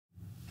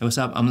Hey, what's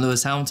up? I'm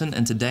Lewis Hamilton,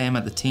 and today I'm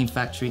at the Team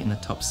Factory in the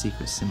Top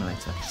Secret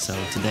Simulator. So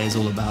today is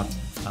all about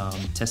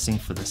testing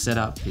for the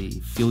setup, the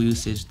fuel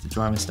usage, the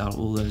driving style,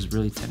 all those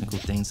really technical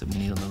things that we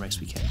need on the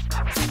race weekend.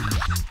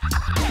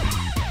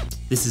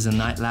 This is a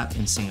night lap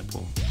in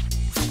Singapore.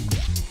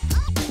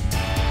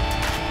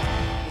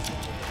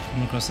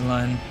 Come across the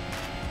line,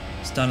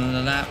 starting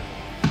the lap,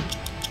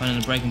 finding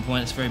the braking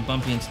point. It's very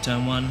bumpy into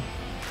turn 1,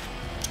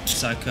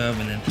 side curve,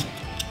 and then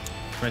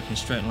braking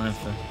straight line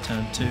for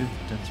turn 2,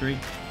 turn 3.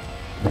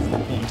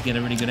 Important to get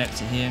a really good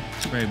exit here.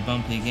 It's very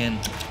bumpy again,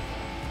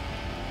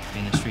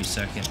 being a street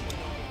circuit.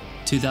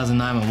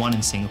 2009 I won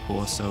in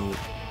Singapore, so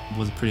it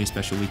was a pretty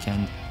special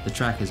weekend. The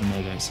track is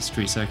mega, it's a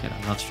street circuit,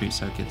 I love street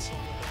circuits.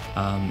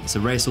 It's a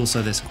race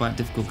also that's quite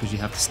difficult because you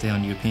have to stay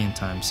on European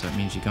time, so it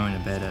means you're going to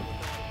bed at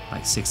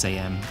like 6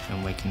 AM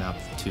and waking up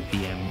 2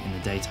 PM in the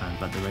daytime,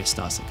 but the race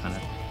starts at kind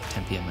of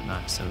 10 PM at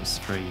night, so it's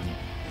very unique.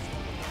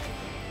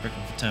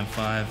 Braking for turn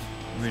 5,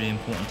 really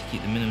important to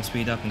keep the minimum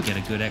speed up and get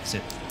a good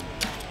exit.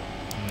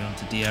 Going on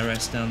to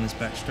DRS down this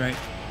back straight.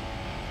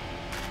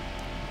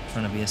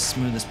 Trying to be as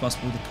smooth as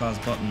possible. The car's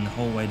bottom the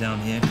whole way down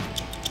here.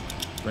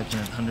 Braking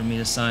at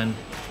 100-meter sign.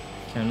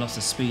 Carrying lots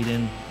of speed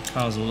in. The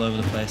car's all over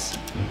the place.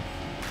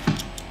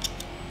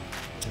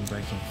 And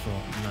braking for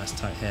a nice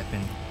tight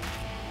hairpin.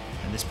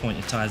 At this point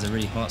the tyres are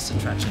really hot, so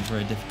traction is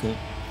very difficult.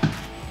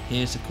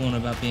 Here's the corner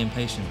about being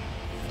patient,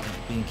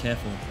 being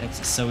careful.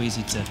 Exit's so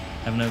easy to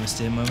have an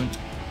oversteer moment.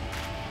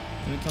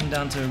 Then we come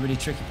down to a really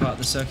tricky part of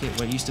the circuit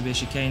where it used to be a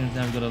chicane,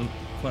 now we've got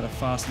quite a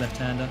fast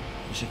left-hander.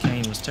 The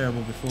chicane was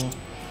terrible before.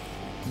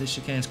 This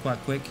chicane is quite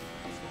quick.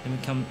 Then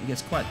it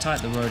gets quite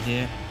tight, the road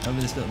here, over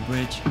this little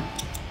bridge.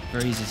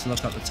 Very easy to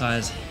lock up the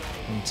tyres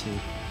into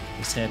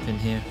this hairpin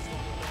here.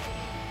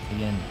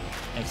 Again,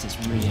 exit's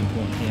really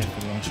important here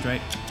for the long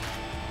straight.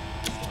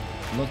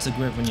 Lots of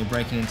grip when you're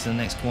braking into the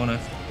next corner,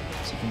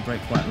 so you can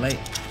brake quite late.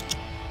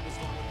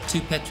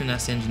 2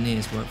 Petronas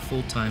engineers work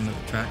full-time at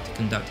the track to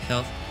conduct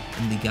health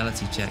and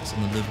legality checks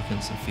on the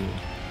lubricants and fuel.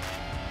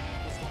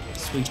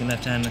 Sweeping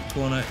left-hand in the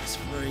corner, it's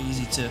very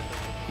easy to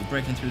be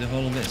braking through the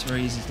whole of it, it's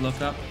very easy to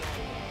lock up.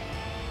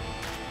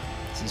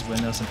 This is where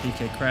Nelson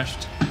Piquet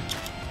crashed.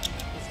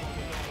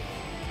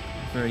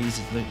 Very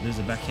easy to lose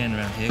the back end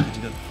around here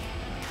because you've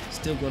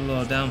still got a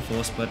lot of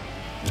downforce, but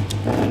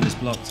everything is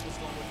blocked.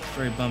 It's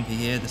very bumpy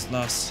here, this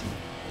last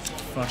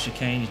fast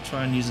chicane. You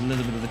try and use a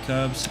little bit of the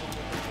curbs.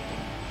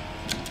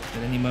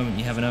 At any moment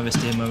you have an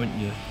oversteer moment,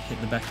 you hit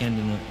the back end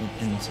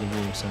into the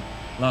wall. So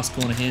last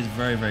corner here is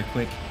very, very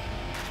quick.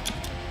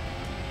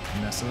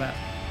 And that's the lap.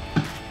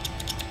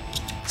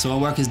 So our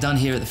work is done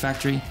here at the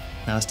factory.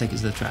 Now let's take it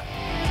to the track.